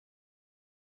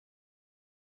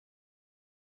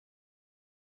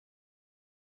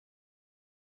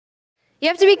You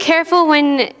have to be careful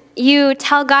when you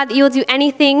tell God that you will do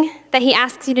anything that he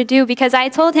asks you to do, because I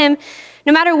told him,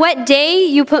 no matter what day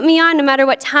you put me on, no matter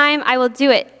what time, I will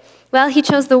do it. Well, he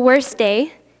chose the worst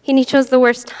day, and he chose the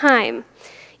worst time.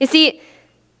 You see,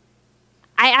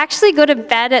 I actually go to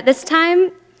bed at this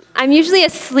time. I'm usually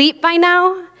asleep by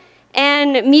now,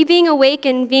 and me being awake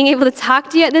and being able to talk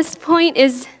to you at this point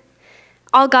is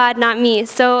all God, not me.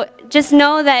 So just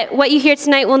know that what you hear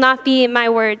tonight will not be my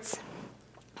words.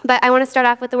 But I want to start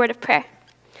off with a word of prayer.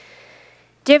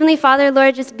 Dear Heavenly Father,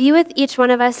 Lord, just be with each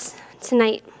one of us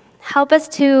tonight. Help us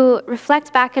to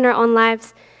reflect back in our own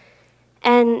lives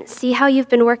and see how you've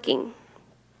been working.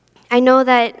 I know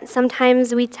that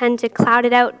sometimes we tend to cloud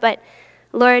it out, but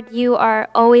Lord, you are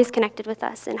always connected with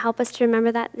us, and help us to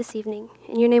remember that this evening.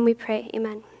 In your name we pray,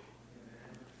 amen.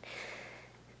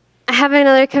 I have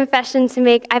another confession to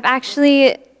make. I've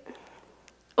actually,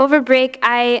 over break,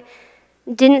 I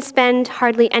didn't spend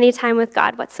hardly any time with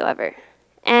God whatsoever.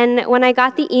 And when I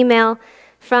got the email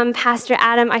from Pastor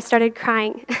Adam, I started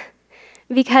crying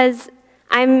because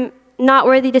I'm not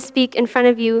worthy to speak in front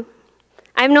of you.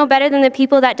 I'm no better than the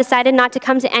people that decided not to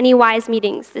come to any WISE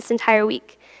meetings this entire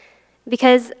week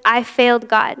because I failed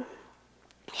God.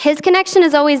 His connection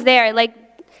is always there, like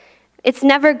it's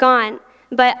never gone,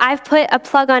 but I've put a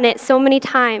plug on it so many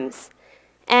times,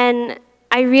 and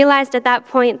I realized at that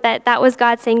point that that was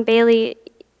God saying, Bailey,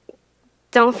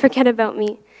 don't forget about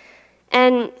me.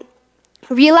 And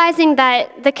realizing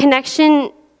that the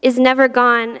connection is never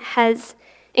gone has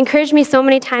encouraged me so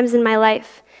many times in my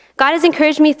life. God has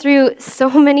encouraged me through so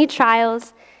many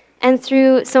trials and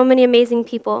through so many amazing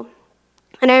people.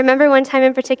 And I remember one time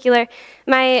in particular,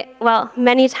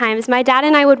 many times, my dad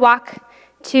and I would walk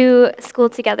to school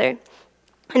together.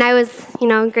 And I was,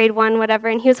 grade 1, whatever,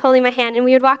 and he was holding my hand, and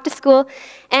we would walk to school,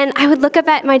 and I would look up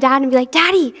at my dad and be like,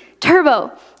 Daddy,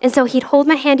 turbo. And so he'd hold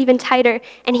my hand even tighter,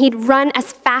 and he'd run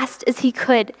as fast as he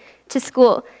could to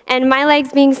school. And my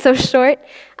legs being so short,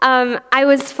 I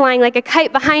was flying like a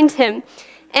kite behind him.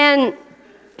 And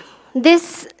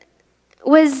this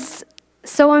was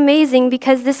so amazing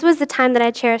because this was the time that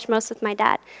I cherished most with my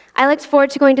dad. I looked forward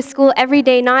to going to school every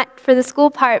day, not for the school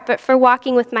part, but for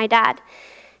walking with my dad.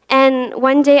 And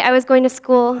one day I was going to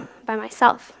school by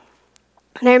myself.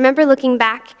 And I remember looking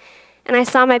back, and I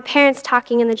saw my parents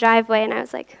talking in the driveway, and I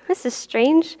was like, this is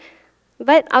strange,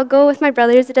 but I'll go with my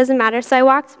brothers, it doesn't matter. So I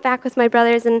walked back with my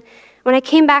brothers, and when I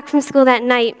came back from school that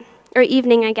night, or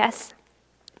evening, I guess,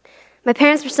 my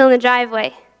parents were still in the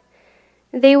driveway.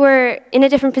 They were in a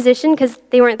different position because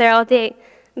they weren't there all day,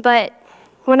 but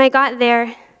when I got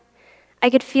there, I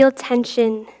could feel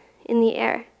tension in the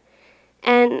air.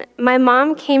 And my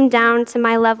mom came down to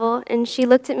my level, and she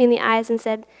looked at me in the eyes and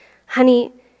said,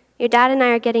 honey, your dad and I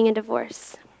are getting a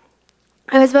divorce.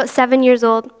 I was about 7 years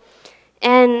old,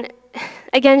 and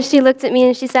again, she looked at me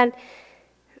and she said,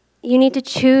 you need to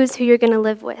choose who you're going to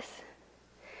live with.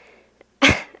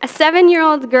 A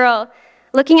 7-year-old girl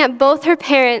looking at both her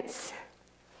parents,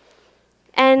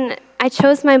 and I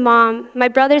chose my mom. My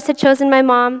brothers had chosen my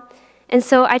mom, and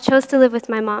so I chose to live with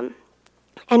my mom.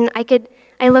 And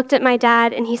I looked at my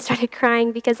dad, and he started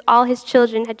crying because all his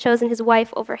children had chosen his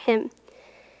wife over him.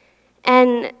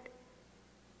 And,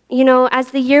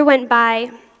 as the year went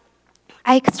by,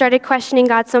 I started questioning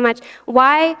God so much.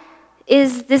 Why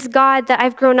is this God that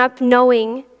I've grown up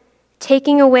knowing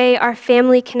taking away our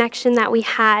family connection that we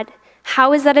had?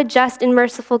 How is that a just and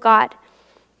merciful God?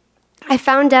 I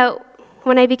found out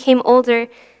when I became older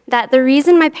that the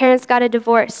reason my parents got a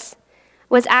divorce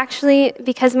was actually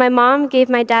because my mom gave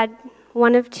my dad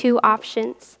one of two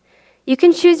options. You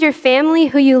can choose your family,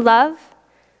 who you love,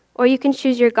 or you can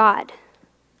choose your God.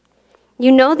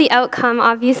 You know the outcome,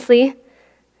 obviously.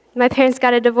 My parents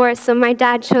got a divorce, so my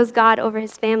dad chose God over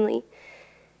his family.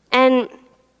 And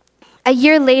a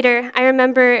year later, I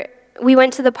remember we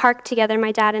went to the park together,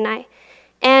 my dad and I.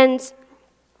 And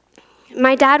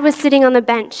my dad was sitting on the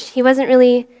bench. He wasn't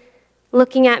really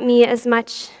looking at me as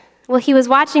much. Well, he was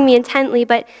watching me intently,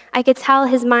 but I could tell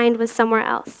his mind was somewhere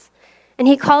else. And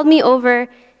he called me over,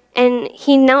 and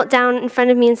he knelt down in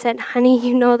front of me and said, honey,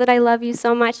 you know that I love you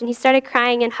so much. And he started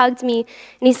crying and hugged me.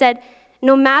 And he said,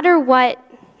 no matter what,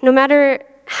 no matter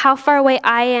how far away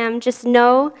I am, just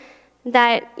know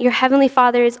that your Heavenly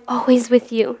Father is always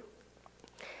with you.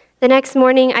 The next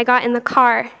morning, I got in the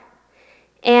car,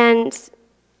 and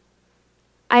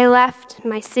I left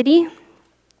my city.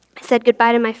 I said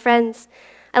goodbye to my friends.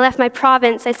 I left my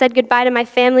province. I said goodbye to my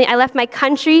family. I left my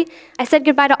country. I said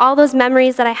goodbye to all those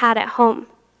memories that I had at home.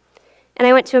 And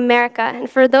I went to America. And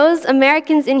for those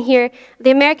Americans in here, the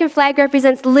American flag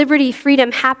represents liberty,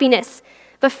 freedom, happiness.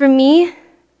 But for me,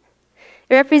 it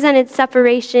It represented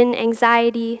separation,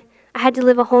 anxiety. I had to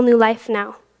live a whole new life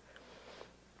now.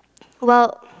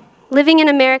 Well, living in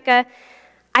America,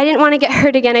 I didn't want to get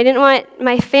hurt again. I didn't want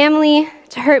my family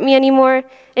to hurt me anymore.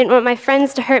 I didn't want my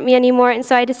friends to hurt me anymore. And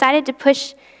so I decided to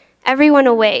push everyone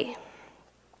away.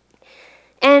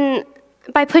 And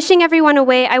by pushing everyone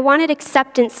away, I wanted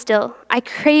acceptance still. I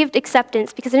craved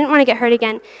acceptance because I didn't want to get hurt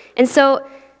again. And so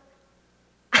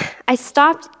I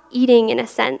stopped eating in a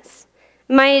sense.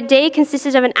 My day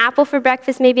consisted of an apple for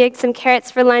breakfast, maybe some carrots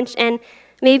for lunch, and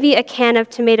maybe a can of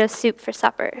tomato soup for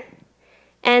supper.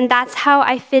 And that's how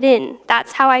I fit in.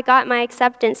 That's how I got my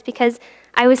acceptance, because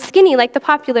I was skinny like the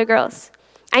popular girls.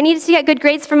 I needed to get good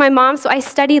grades for my mom, so I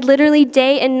studied literally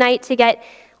day and night to get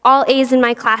all A's in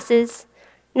my classes,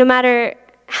 no matter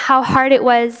how hard it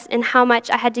was and how much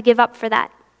I had to give up for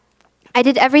that. I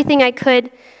did everything I could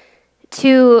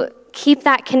to keep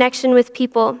that connection with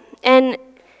people. And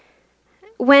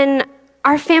when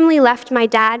our family left my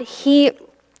dad, he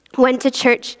went to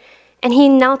church and he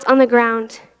knelt on the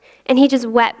ground and he just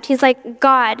wept. He's like,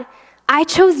 God, I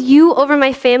chose you over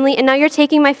my family, and now you're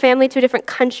taking my family to a different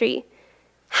country.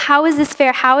 How is this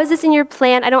fair? How is this in your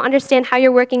plan? I don't understand how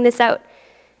you're working this out.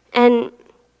 And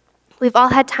we've all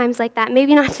had times like that,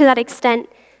 maybe not to that extent,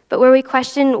 but where we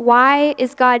question, why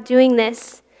is God doing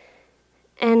this?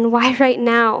 And why right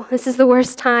now? This is the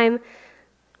worst time.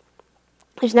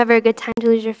 There's never a good time to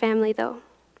lose your family, though.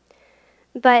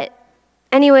 But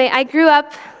anyway, I grew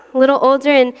up a little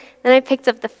older, and then I picked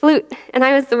up the flute, and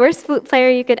I was the worst flute player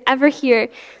you could ever hear.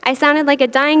 I sounded like a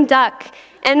dying duck,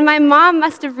 and my mom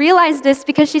must have realized this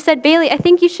because she said, Bailey, I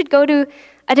think you should go to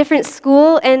a different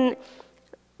school and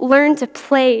learn to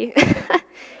play.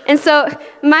 And so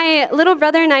my little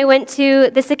brother and I went to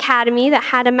this academy that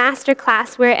had a master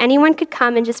class where anyone could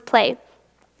come and just play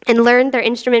and learn their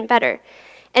instrument better.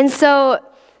 And so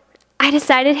I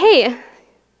decided, hey,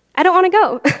 I don't want to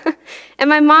go. And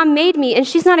my mom made me, and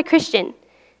she's not a Christian.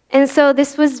 And so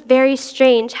this was very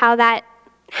strange how that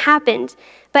happened.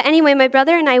 But anyway, my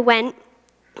brother and I went.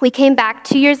 We came back.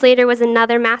 2 years later was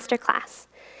another master class.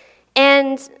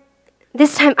 And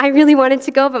this time I really wanted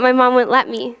to go, but my mom wouldn't let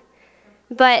me.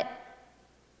 But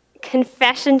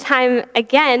confession time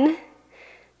again,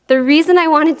 the reason I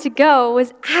wanted to go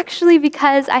was actually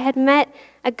because I had met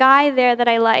a guy there that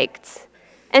I liked.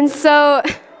 And so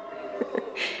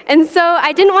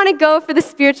I didn't want to go for the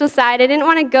spiritual side. I didn't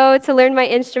want to go to learn my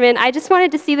instrument. I just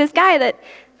wanted to see this guy that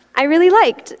I really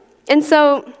liked. And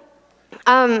so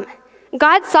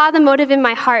God saw the motive in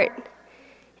my heart,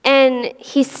 and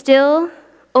he still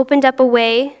opened up a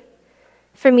way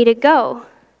for me to go.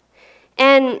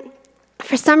 And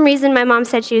for some reason, my mom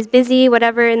said she was busy,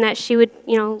 whatever, and that she would,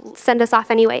 send us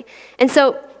off anyway. And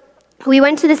so we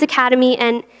went to this academy,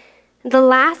 and the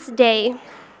last day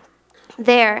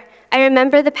there, I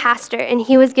remember the pastor, and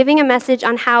he was giving a message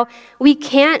on how we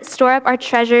can't store up our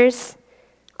treasures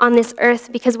on this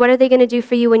earth, because what are they going to do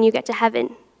for you when you get to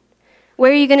heaven?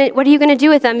 What are you going to do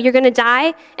with them? You're going to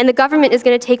die, and the government is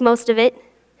going to take most of it.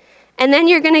 And then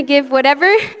you're going to give whatever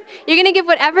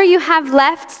you have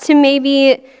left to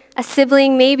maybe a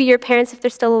sibling, maybe your parents if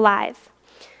they're still alive.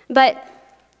 But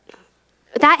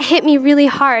that hit me really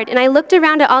hard, and I looked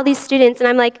around at all these students, and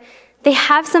I'm like, they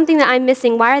have something that I'm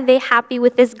missing. Why are they happy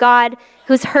with this God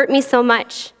who's hurt me so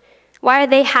much? Why are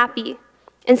they happy?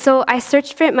 And so I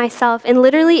searched for it myself, and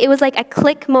literally it was like a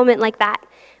click moment like that,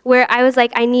 where I was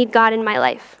like, I need God in my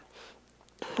life.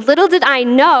 Little did I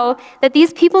know that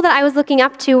these people that I was looking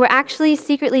up to were actually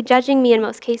secretly judging me in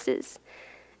most cases.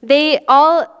 They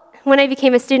all, when I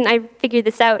became a student, I figured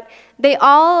this out. They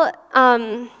all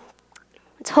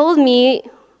told me,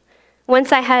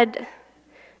 once I had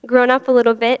grown up a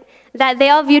little bit, that they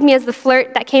all viewed me as the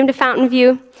flirt that came to Fountain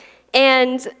View,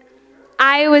 and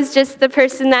I was just the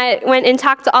person that went and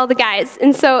talked to all the guys.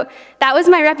 And so that was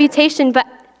my reputation, but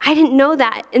I didn't know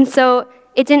that, and so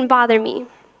it didn't bother me.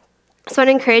 So I want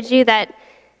to encourage you that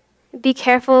be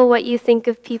careful what you think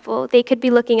of people. They could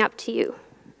be looking up to you.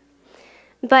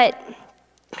 But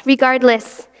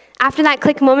regardless, after that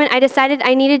click moment, I decided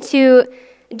I needed to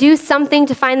do something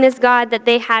to find this God that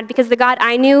they had, because the God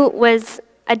I knew was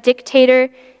a dictator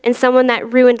and someone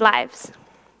that ruined lives.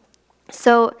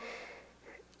 So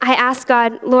I asked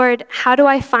God, Lord, how do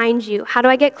I find you? How do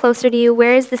I get closer to you?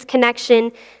 Where is this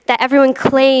connection that everyone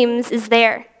claims is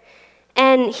there?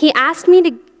 And he asked me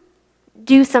to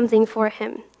do something for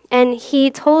him. And he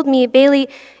told me, Bailey,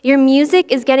 your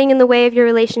music is getting in the way of your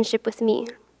relationship with me.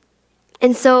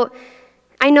 And so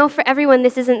I know for everyone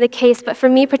this isn't the case, but for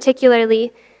me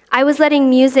particularly, I was letting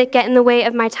music get in the way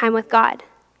of my time with God.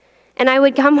 And I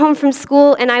would come home from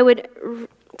school and I would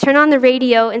turn on the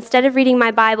radio instead of reading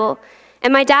my Bible,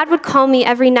 And my dad would call me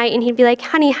every night, and he'd be like,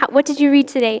 honey, what did you read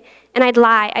today? And I'd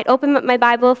lie. I'd open up my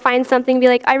Bible, find something, be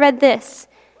like, I read this.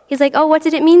 He's like, oh, what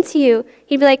did it mean to you?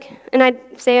 He'd be like, and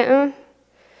I'd say,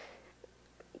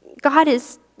 God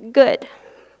is good.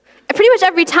 Pretty much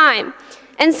every time.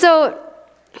 And so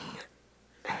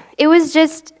it was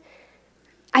just,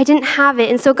 I didn't have it.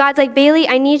 And so God's like, Bailey,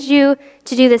 I need you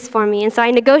to do this for me. And so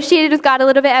I negotiated with God a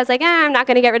little bit. I was like, I'm not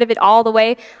going to get rid of it all the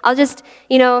way. I'll just,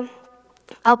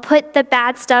 I'll put the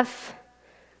bad stuff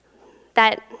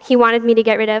that he wanted me to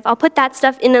get rid of. I'll put that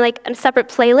stuff in a separate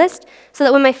playlist so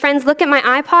that when my friends look at my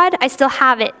iPod, I still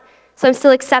have it. So I'm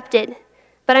still accepted.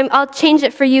 But I'll change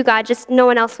it for you, God, just no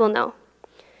one else will know.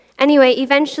 Anyway,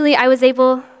 eventually I was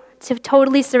able to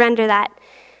totally surrender that.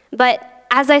 But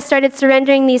as I started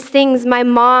surrendering these things, my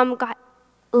mom got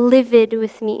livid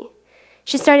with me.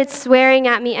 She started swearing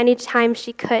at me anytime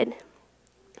she could.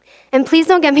 And please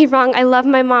don't get me wrong, I love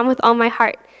my mom with all my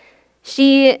heart.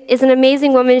 She is an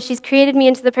amazing woman. She's created me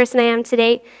into the person I am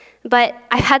today, but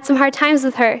I've had some hard times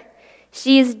with her.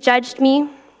 She's judged me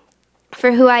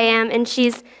for who I am, and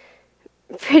she's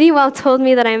pretty well told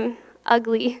me that I'm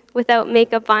ugly without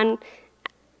makeup on.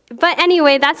 But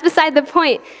anyway, that's beside the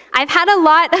point. I've had a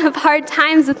lot of hard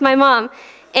times with my mom,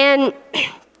 and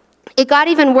it got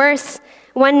even worse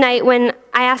one night when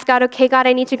I asked God, okay, God,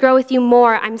 I need to grow with you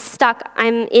more. I'm stuck.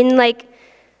 I'm in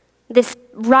this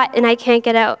rut, and I can't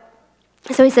get out.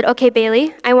 So he said, okay,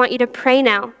 Bailey, I want you to pray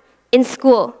now in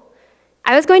school.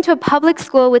 I was going to a public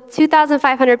school with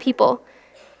 2,500 people,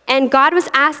 and God was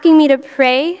asking me to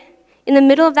pray in the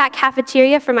middle of that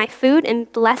cafeteria for my food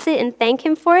and bless it and thank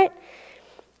him for it.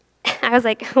 I was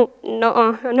like, oh,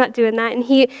 no, I'm not doing that. And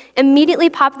he immediately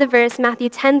popped the verse, Matthew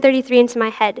 10:33, into my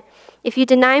head. If you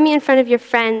deny me in front of your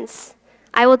friends,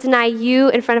 I will deny you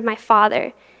in front of my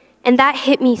Father. And that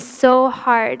hit me so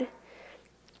hard.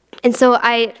 And so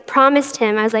I promised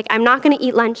him, I was like, I'm not going to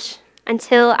eat lunch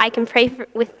until I can pray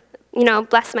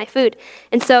bless my food.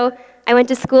 And so I went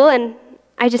to school, and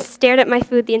I just stared at my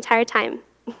food the entire time.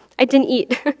 I didn't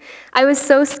eat. I was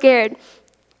so scared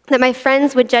that my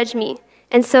friends would judge me.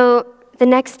 And so the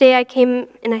next day I came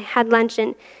and I had lunch,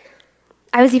 and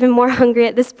I was even more hungry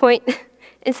at this point.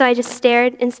 And so I just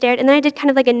stared and stared. And then I did kind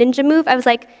of like a ninja move. I was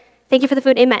like, thank you for the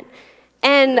food, amen.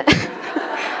 And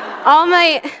all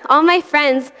my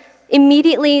friends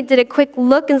immediately did a quick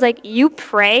look and was like, you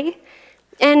pray?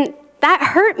 And that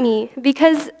hurt me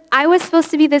because I was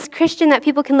supposed to be this Christian that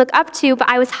people can look up to, but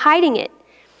I was hiding it.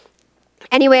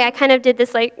 Anyway, I kind of did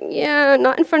this yeah,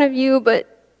 not in front of you, but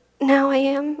now I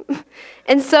am.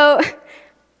 And so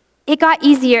it got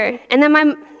easier. And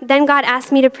then God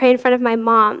asked me to pray in front of my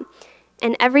mom.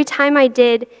 And every time I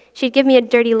did, she'd give me a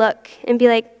dirty look and be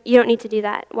like, you don't need to do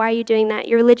that. Why are you doing that?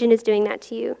 Your religion is doing that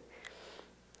to you.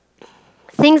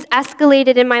 Things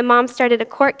escalated, and my mom started a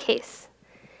court case.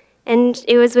 And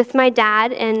it was with my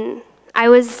dad, and I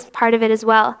was part of it as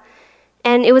well.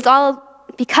 And it was all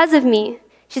because of me.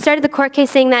 She started the court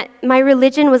case saying that my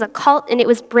religion was a cult and it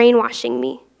was brainwashing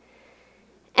me.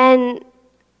 And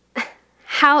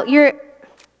how you're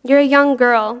a young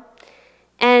girl,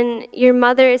 and your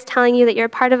mother is telling you that you're a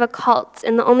part of a cult,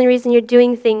 and the only reason you're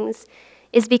doing things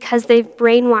is because they've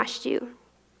brainwashed you.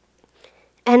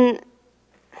 And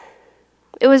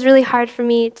it was really hard for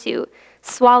me to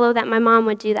swallow that my mom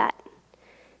would do that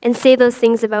and say those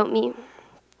things about me.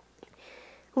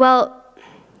 Well,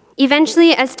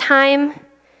 eventually, as time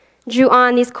drew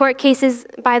on, these court cases,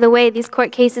 by the way, these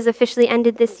court cases officially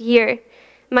ended this year.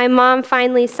 My mom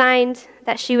finally signed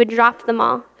that she would drop them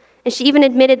all. And she even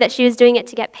admitted that she was doing it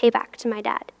to get payback to my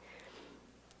dad.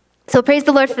 So praise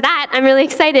the Lord for that. I'm really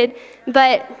excited.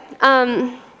 But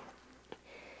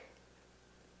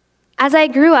as I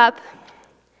grew up,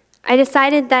 I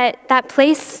decided that that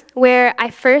place where I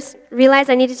first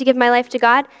realized I needed to give my life to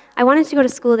God, I wanted to go to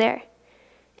school there.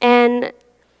 And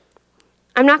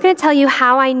I'm not going to tell you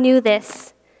how I knew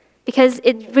this, because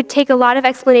it would take a lot of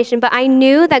explanation, but I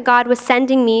knew that God was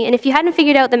sending me. And if you hadn't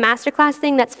figured out the masterclass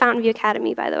thing, that's Fountain View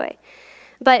Academy, by the way.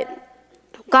 But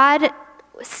God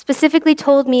specifically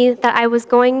told me that I was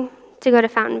going to go to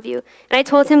Fountain View. And I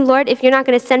told him, Lord, if you're not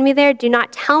going to send me there, do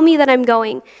not tell me that I'm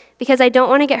going, because I don't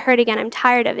want to get hurt again. I'm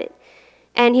tired of it.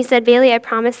 And he said, Bailey, I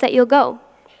promise that you'll go.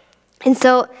 And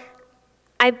so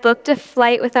I booked a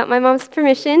flight without my mom's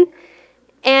permission,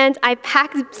 and I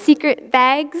packed secret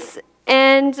bags,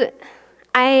 and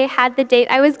I had the date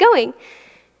I was going.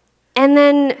 And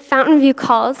then Fountain View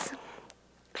calls,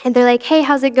 and they're like, hey,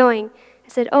 how's it going? I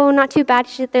said, oh, not too bad.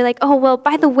 They're like, oh, well,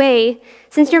 by the way,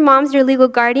 since your mom's your legal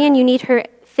guardian, you need her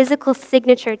physical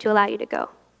signature to allow you to go.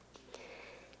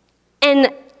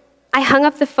 And I hung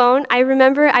up the phone. I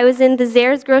remember I was in the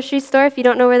Zehrs grocery store. If you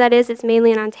don't know where that is, it's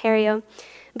mainly in Ontario.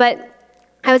 But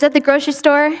I was at the grocery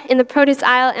store in the produce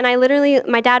aisle, and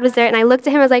my dad was there, and I looked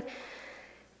at him, I was like,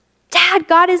 Dad,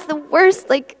 God is the worst.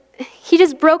 Like, he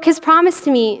just broke his promise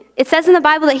to me. It says in the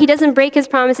Bible that he doesn't break his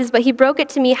promises, but he broke it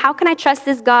to me. How can I trust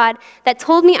this God that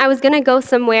told me I was going to go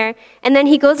somewhere, and then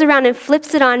he goes around and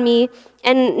flips it on me,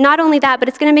 and not only that, but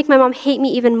it's going to make my mom hate me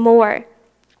even more.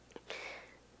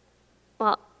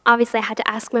 Well, obviously I had to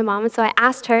ask my mom, and so I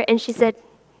asked her, and she said,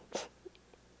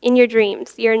 in your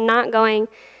dreams, you're not going,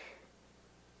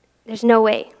 there's no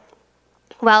way.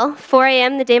 Well, 4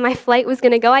 a.m., the day my flight was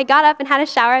going to go, I got up and had a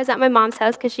shower. I was at my mom's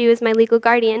house because she was my legal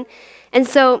guardian. And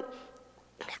so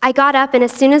I got up, and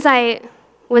as soon as I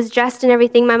was dressed and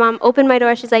everything, my mom opened my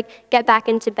door. She's like, get back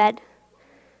into bed.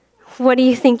 What do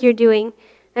you think you're doing?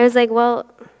 I was like, well,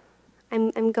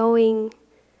 I'm going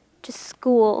to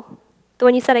school. The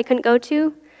one you said I couldn't go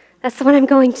to? That's the one I'm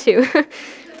going to.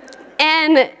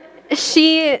 And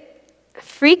she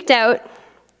freaked out.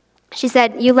 She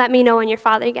said, you let me know when your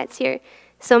father gets here.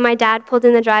 So my dad pulled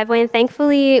in the driveway, and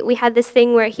thankfully we had this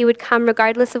thing where he would come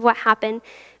regardless of what happened,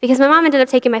 because my mom ended up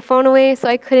taking my phone away, so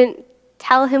I couldn't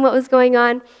tell him what was going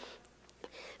on.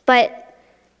 But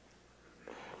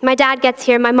my dad gets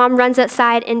here, my mom runs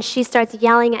outside, and she starts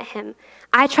yelling at him.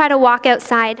 I try to walk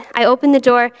outside. I open the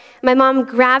door. My mom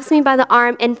grabs me by the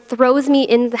arm and throws me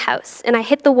in the house, and I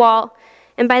hit the wall.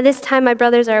 And by this time, my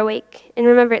brothers are awake. And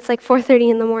remember, it's like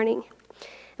 4:30 in the morning.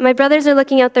 And my brothers are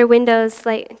looking out their windows,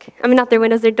 not their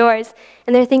windows, their doors,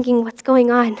 and they're thinking, what's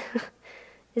going on?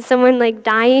 Is someone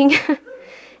dying?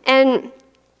 And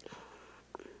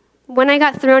when I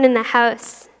got thrown in the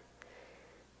house,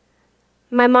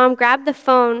 my mom grabbed the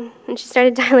phone and she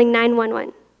started dialing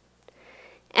 911.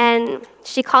 And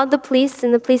she called the police,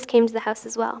 and the police came to the house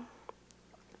as well.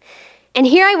 And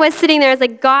here I was sitting there, I was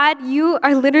like, God, you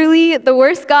are literally the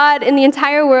worst God in the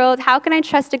entire world. How can I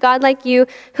trust a God like you,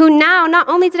 who now, not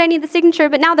only did I need the signature,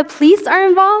 but now the police are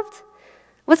involved?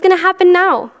 What's going to happen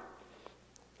now?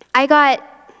 I got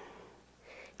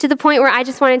to the point where I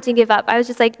just wanted to give up. I was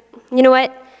just like, you know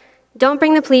what? Don't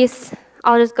bring the police.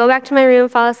 I'll just go back to my room,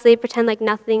 fall asleep, pretend like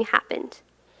nothing happened.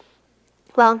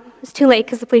 Well, it was too late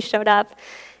because the police showed up.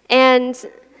 And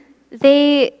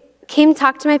they came to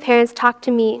talk to my parents, talk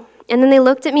to me. And then they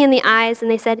looked at me in the eyes and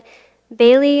they said,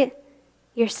 Bailey,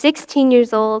 you're 16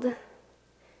 years old,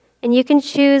 and you can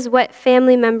choose what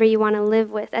family member you want to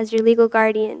live with as your legal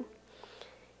guardian.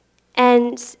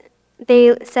 And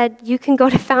they said, you can go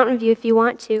to Fountain View if you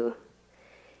want to.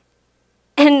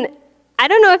 And I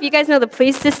don't know if you guys know the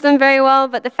police system very well,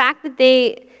 but the fact that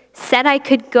they said I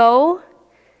could go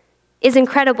is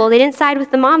incredible. They didn't side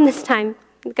with the mom this time.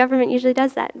 The government usually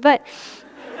does that. But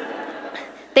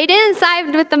they didn't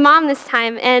side with the mom this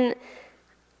time, and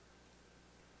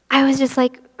I was just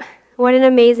like, what an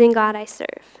amazing God I serve.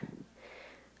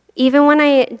 Even when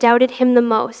I doubted him the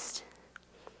most,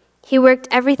 he worked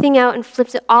everything out and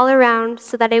flipped it all around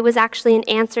so that it was actually an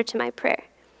answer to my prayer.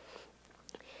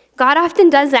 God often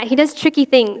does that. He does tricky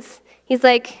things. He's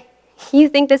like, you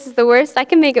think this is the worst? I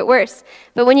can make it worse.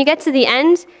 But when you get to the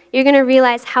end, you're going to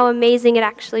realize how amazing it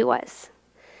actually was.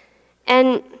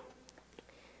 And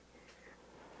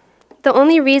the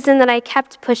only reason that I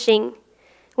kept pushing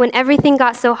when everything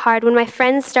got so hard, when my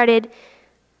friends started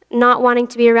not wanting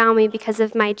to be around me because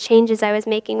of my changes I was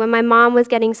making, when my mom was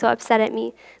getting so upset at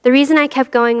me, the reason I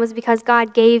kept going was because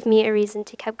God gave me a reason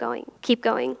to keep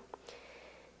going.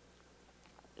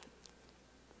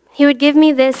 He would give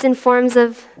me this in forms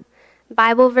of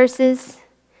Bible verses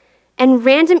and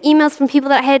random emails from people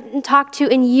that I hadn't talked to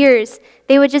in years.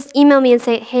 They would just email me and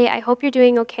say, hey, I hope you're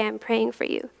doing okay. I'm praying for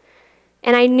you.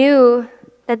 And I knew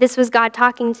that this was God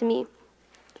talking to me.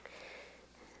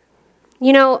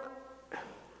 You know,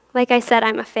 like I said,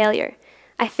 I'm a failure.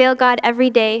 I fail God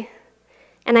every day,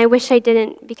 and I wish I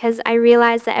didn't, because I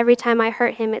realize that every time I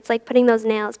hurt him, it's like putting those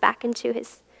nails back into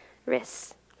his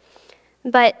wrists.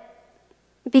 But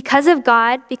because of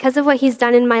God, because of what he's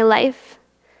done in my life,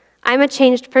 I'm a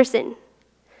changed person.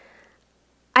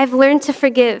 I've learned to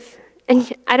forgive,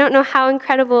 and I don't know how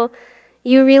incredible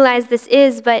you realize this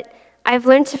is, but I've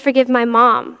learned to forgive my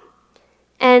mom.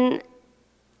 And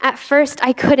at first,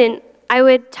 I couldn't. I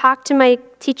would talk to my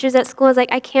teachers at school. I was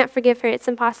like, I can't forgive her. It's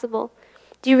impossible.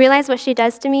 Do you realize what she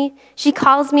does to me? She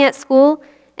calls me at school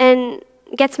and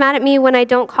gets mad at me when I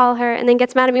don't call her, and then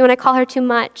gets mad at me when I call her too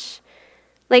much.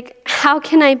 Like, how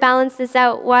can I balance this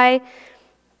out?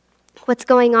 What's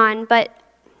going on? But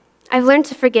I've learned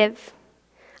to forgive.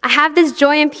 I have this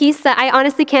joy and peace that I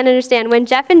honestly can't understand. When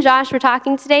Jeff and Josh were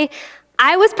talking today,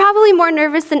 I was probably more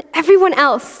nervous than everyone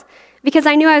else because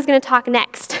I knew I was going to talk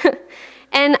next.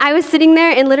 And I was sitting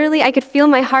there, and literally I could feel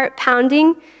my heart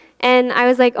pounding, and I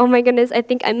was like, oh my goodness, I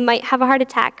think I might have a heart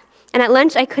attack. And at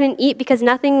lunch, I couldn't eat because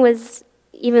nothing was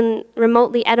even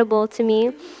remotely edible to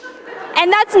me.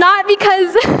 And that's not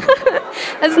because,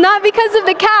 that's not because of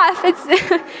the calf.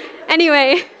 It's,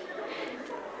 anyway,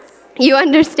 you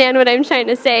understand what I'm trying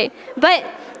to say. But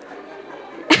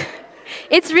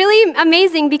it's really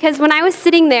amazing because when I was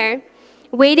sitting there,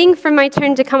 waiting for my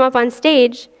turn to come up on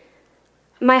stage,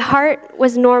 my heart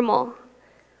was normal.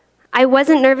 I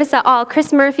wasn't nervous at all.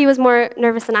 Chris Murphy was more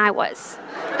nervous than I was.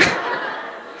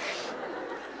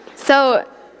 So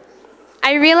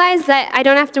I realized that I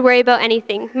don't have to worry about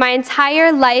anything. My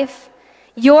entire life,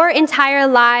 your entire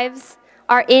lives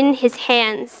are in his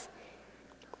hands.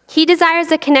 He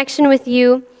desires a connection with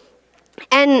you,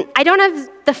 and I don't have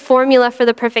the formula for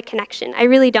the perfect connection. I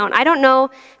really don't. I don't know,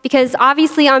 because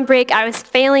obviously on break I was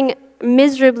failing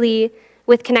miserably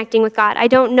with connecting with God. I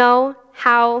don't know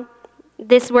how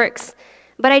this works,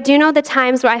 but I do know the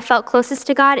times where I felt closest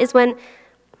to God is when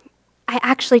I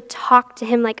actually talked to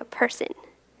him like a person.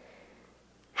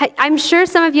 I'm sure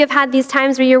some of you have had these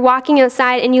times where you're walking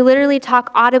outside and you literally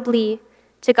talk audibly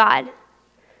to God.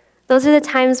 Those are the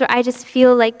times where I just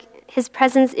feel like his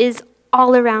presence is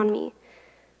all around me.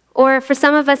 Or for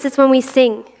some of us, it's when we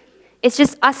sing. It's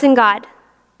just us and God.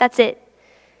 That's it.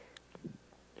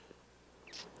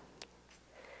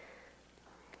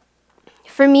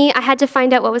 For me, I had to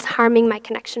find out what was harming my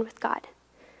connection with God.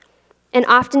 And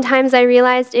oftentimes I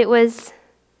realized it was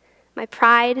my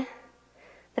pride,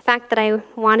 the fact that I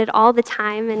wanted all the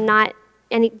time and not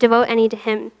devote any to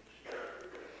him.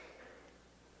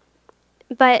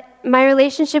 But my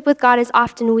relationship with God is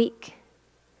often weak.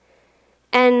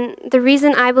 And the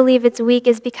reason I believe it's weak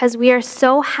is because we are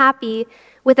so happy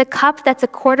with a cup that's a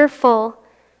quarter full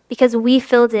because we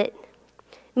filled it.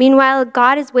 Meanwhile,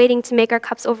 God is waiting to make our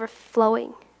cups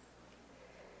overflowing.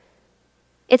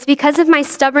 It's because of my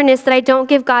stubbornness that I don't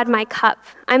give God my cup.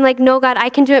 I'm like, no, God, I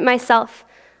can do it myself.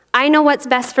 I know what's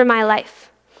best for my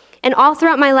life. And all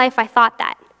throughout my life, I thought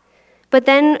that. But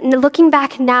then, looking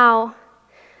back now,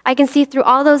 I can see through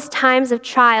all those times of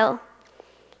trial,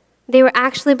 they were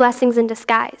actually blessings in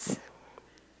disguise.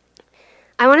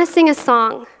 I want to sing a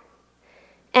song,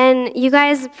 and you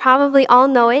guys probably all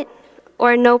know it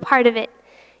or know part of it.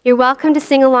 You're welcome to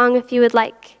sing along if you would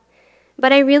like.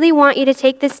 But I really want you to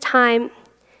take this time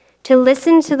to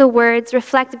listen to the words,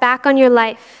 reflect back on your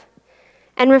life,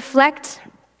 and reflect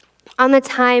on the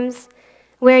times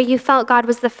where you felt God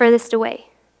was the furthest away.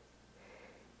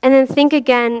 And then think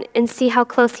again and see how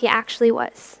close he actually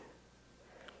was.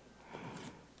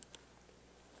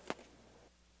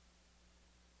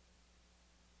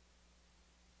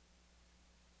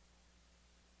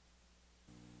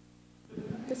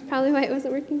 That's probably why it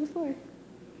wasn't working before.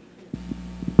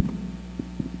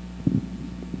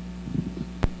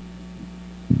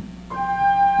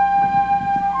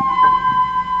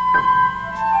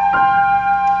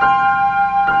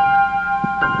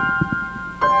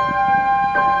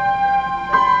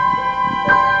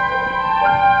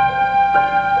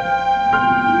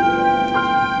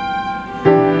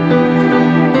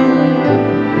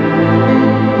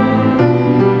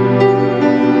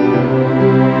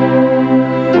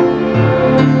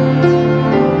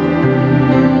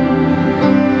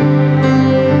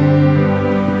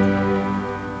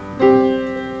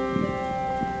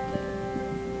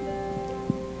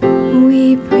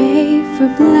 We pray for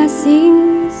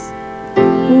blessings,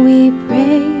 we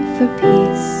pray for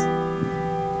peace,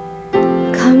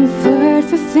 comfort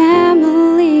for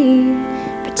family,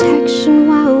 protection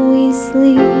while we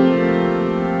sleep.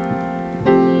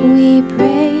 We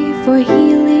pray for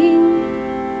healing,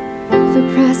 for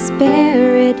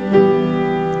prosperity.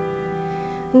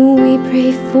 We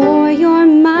pray for your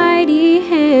mighty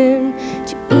hand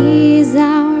to ease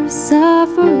our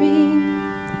suffering.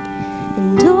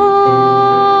 And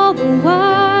all the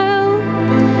while,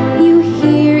 you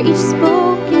hear each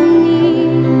spoken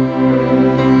need.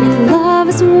 Yet love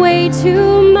is way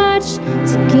too much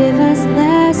to give us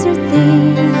lesser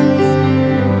things.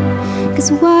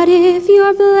 'Cause what if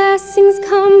your blessings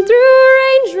come through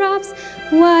raindrops?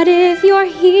 What if your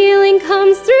healing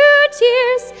comes through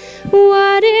tears?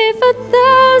 What if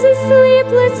 1,000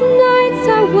 sleepless nights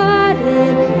are what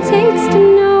it takes to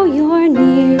know you're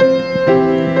near?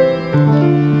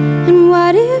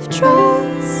 What if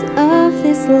trials of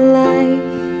this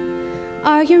life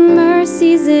are your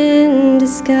mercies in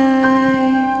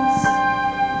disguise?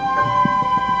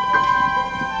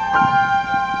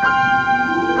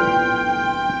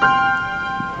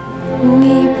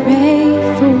 We pray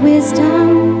for wisdom,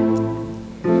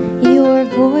 your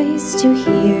voice to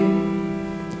hear.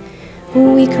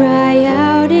 We cry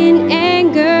out in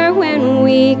anger when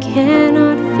we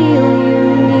cannot feel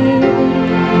you near.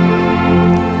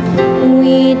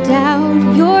 We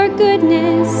doubt your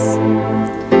goodness,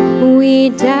 we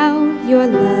doubt your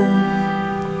love,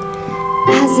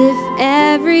 as if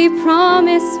every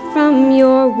promise from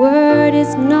your word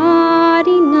is not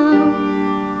enough.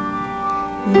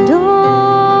 And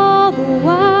all the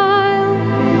while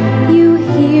you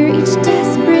hear each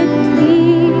desperate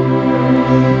plea,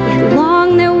 yet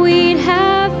long that we'd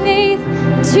have faith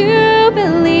to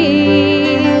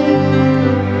believe.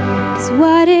 'Cause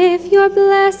what if your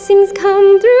blessings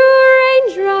come through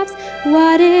raindrops?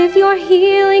 What if your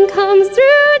healing comes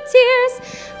through tears?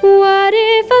 What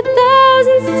if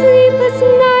 1,000 sleepless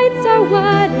nights are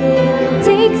what it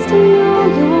takes to know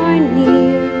you're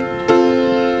near?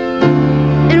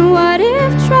 And what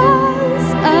if trials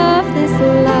of this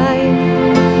life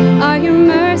are your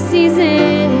mercies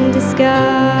in disguise?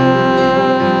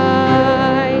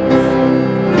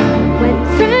 When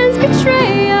friends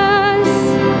betray us,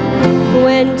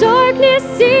 when darkness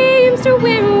seems to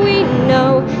win, we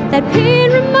know that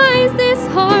pain reminds this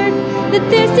heart that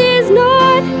this is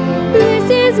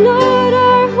not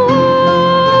our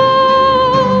home.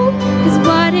 'Cause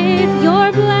what if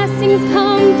your blessings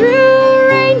come through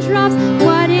raindrops?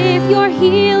 What if your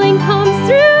healing comes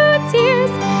through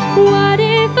tears? What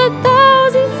if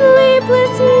 1,000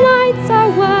 sleepless nights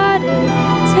are what it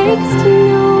takes to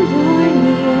know you're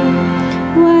near?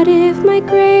 What if my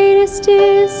greatest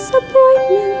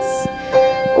disappointments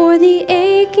or the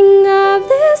aching of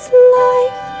this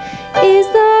life is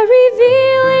the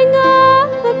revealing of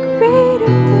a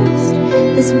greater thirst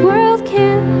this world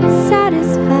can't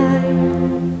satisfy?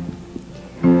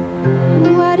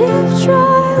 What if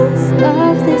trials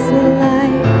of this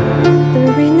life, the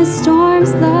rain, the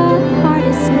storms, the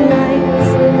hardest nights,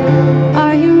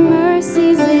 are your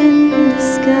mercies in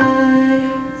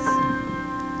disguise?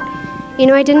 You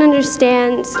know, I didn't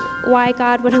understand why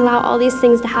God would allow all these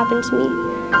things to happen to me.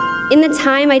 In the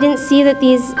time, I didn't see that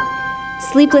these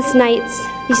sleepless nights,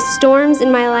 these storms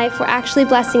in my life were actually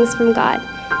blessings from God.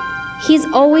 He's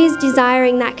always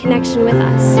desiring that connection with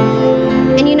us.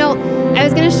 And you know, I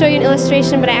was going to show you an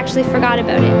illustration, but I actually forgot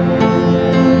about it.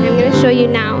 I'm going to show you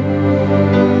now.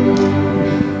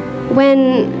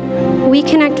 When we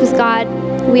connect with God,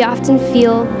 we often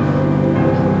feel,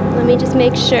 let me just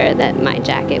make sure that my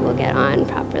jacket will get on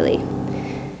properly.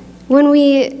 When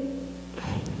we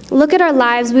look at our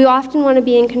lives, we often want to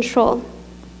be in control.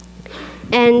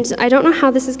 And I don't know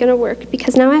how this is going to work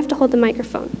because now I have to hold the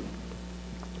microphone.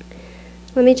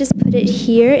 Let me just put it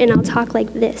here and I'll talk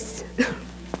like this.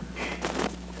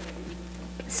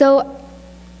 So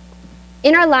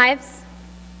in our lives,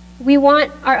 we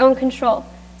want our own control.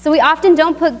 So we often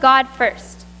don't put God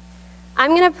first.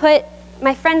 I'm going to put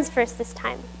my friends first this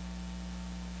time.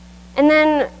 And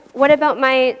then what about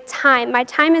my time? My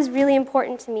time is really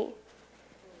important to me.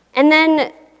 And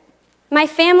then my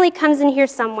family comes in here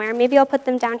somewhere. Maybe I'll put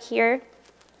them down here.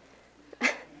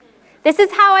 This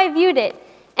is how I viewed it.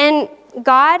 And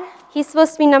God, he's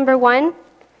supposed to be number one.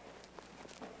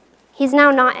 He's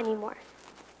now not anymore.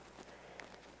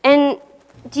 And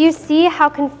do you see how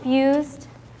confused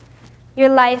your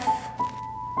life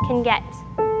can get?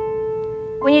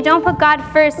 When you don't put God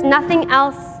first, nothing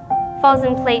else falls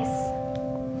in place.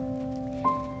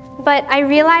 But I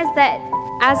realized that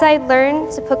as I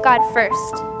learned to put God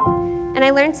first, and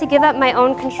I learned to give up my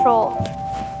own control,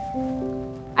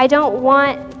 I don't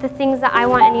want the things that I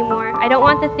want anymore. I don't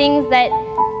want the things that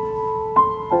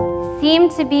seem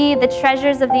to be the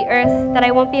treasures of the earth that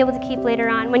I won't be able to keep later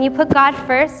on. When you put God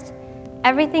first,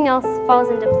 everything else falls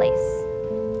into place.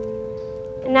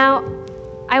 And now,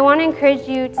 I want to encourage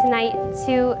you tonight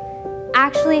to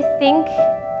actually think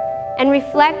and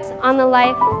reflect on the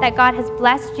life that God has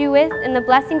blessed you with and the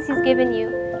blessings he's given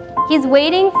you. He's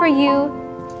waiting for you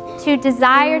to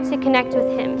desire to connect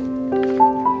with him.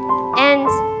 And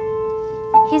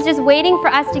he's just waiting for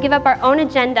us to give up our own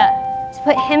agenda, to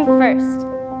put him first.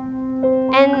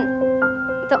 And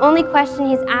the only question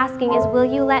he's asking is, will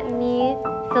you let me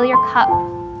fill your cup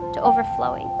to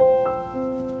overflowing?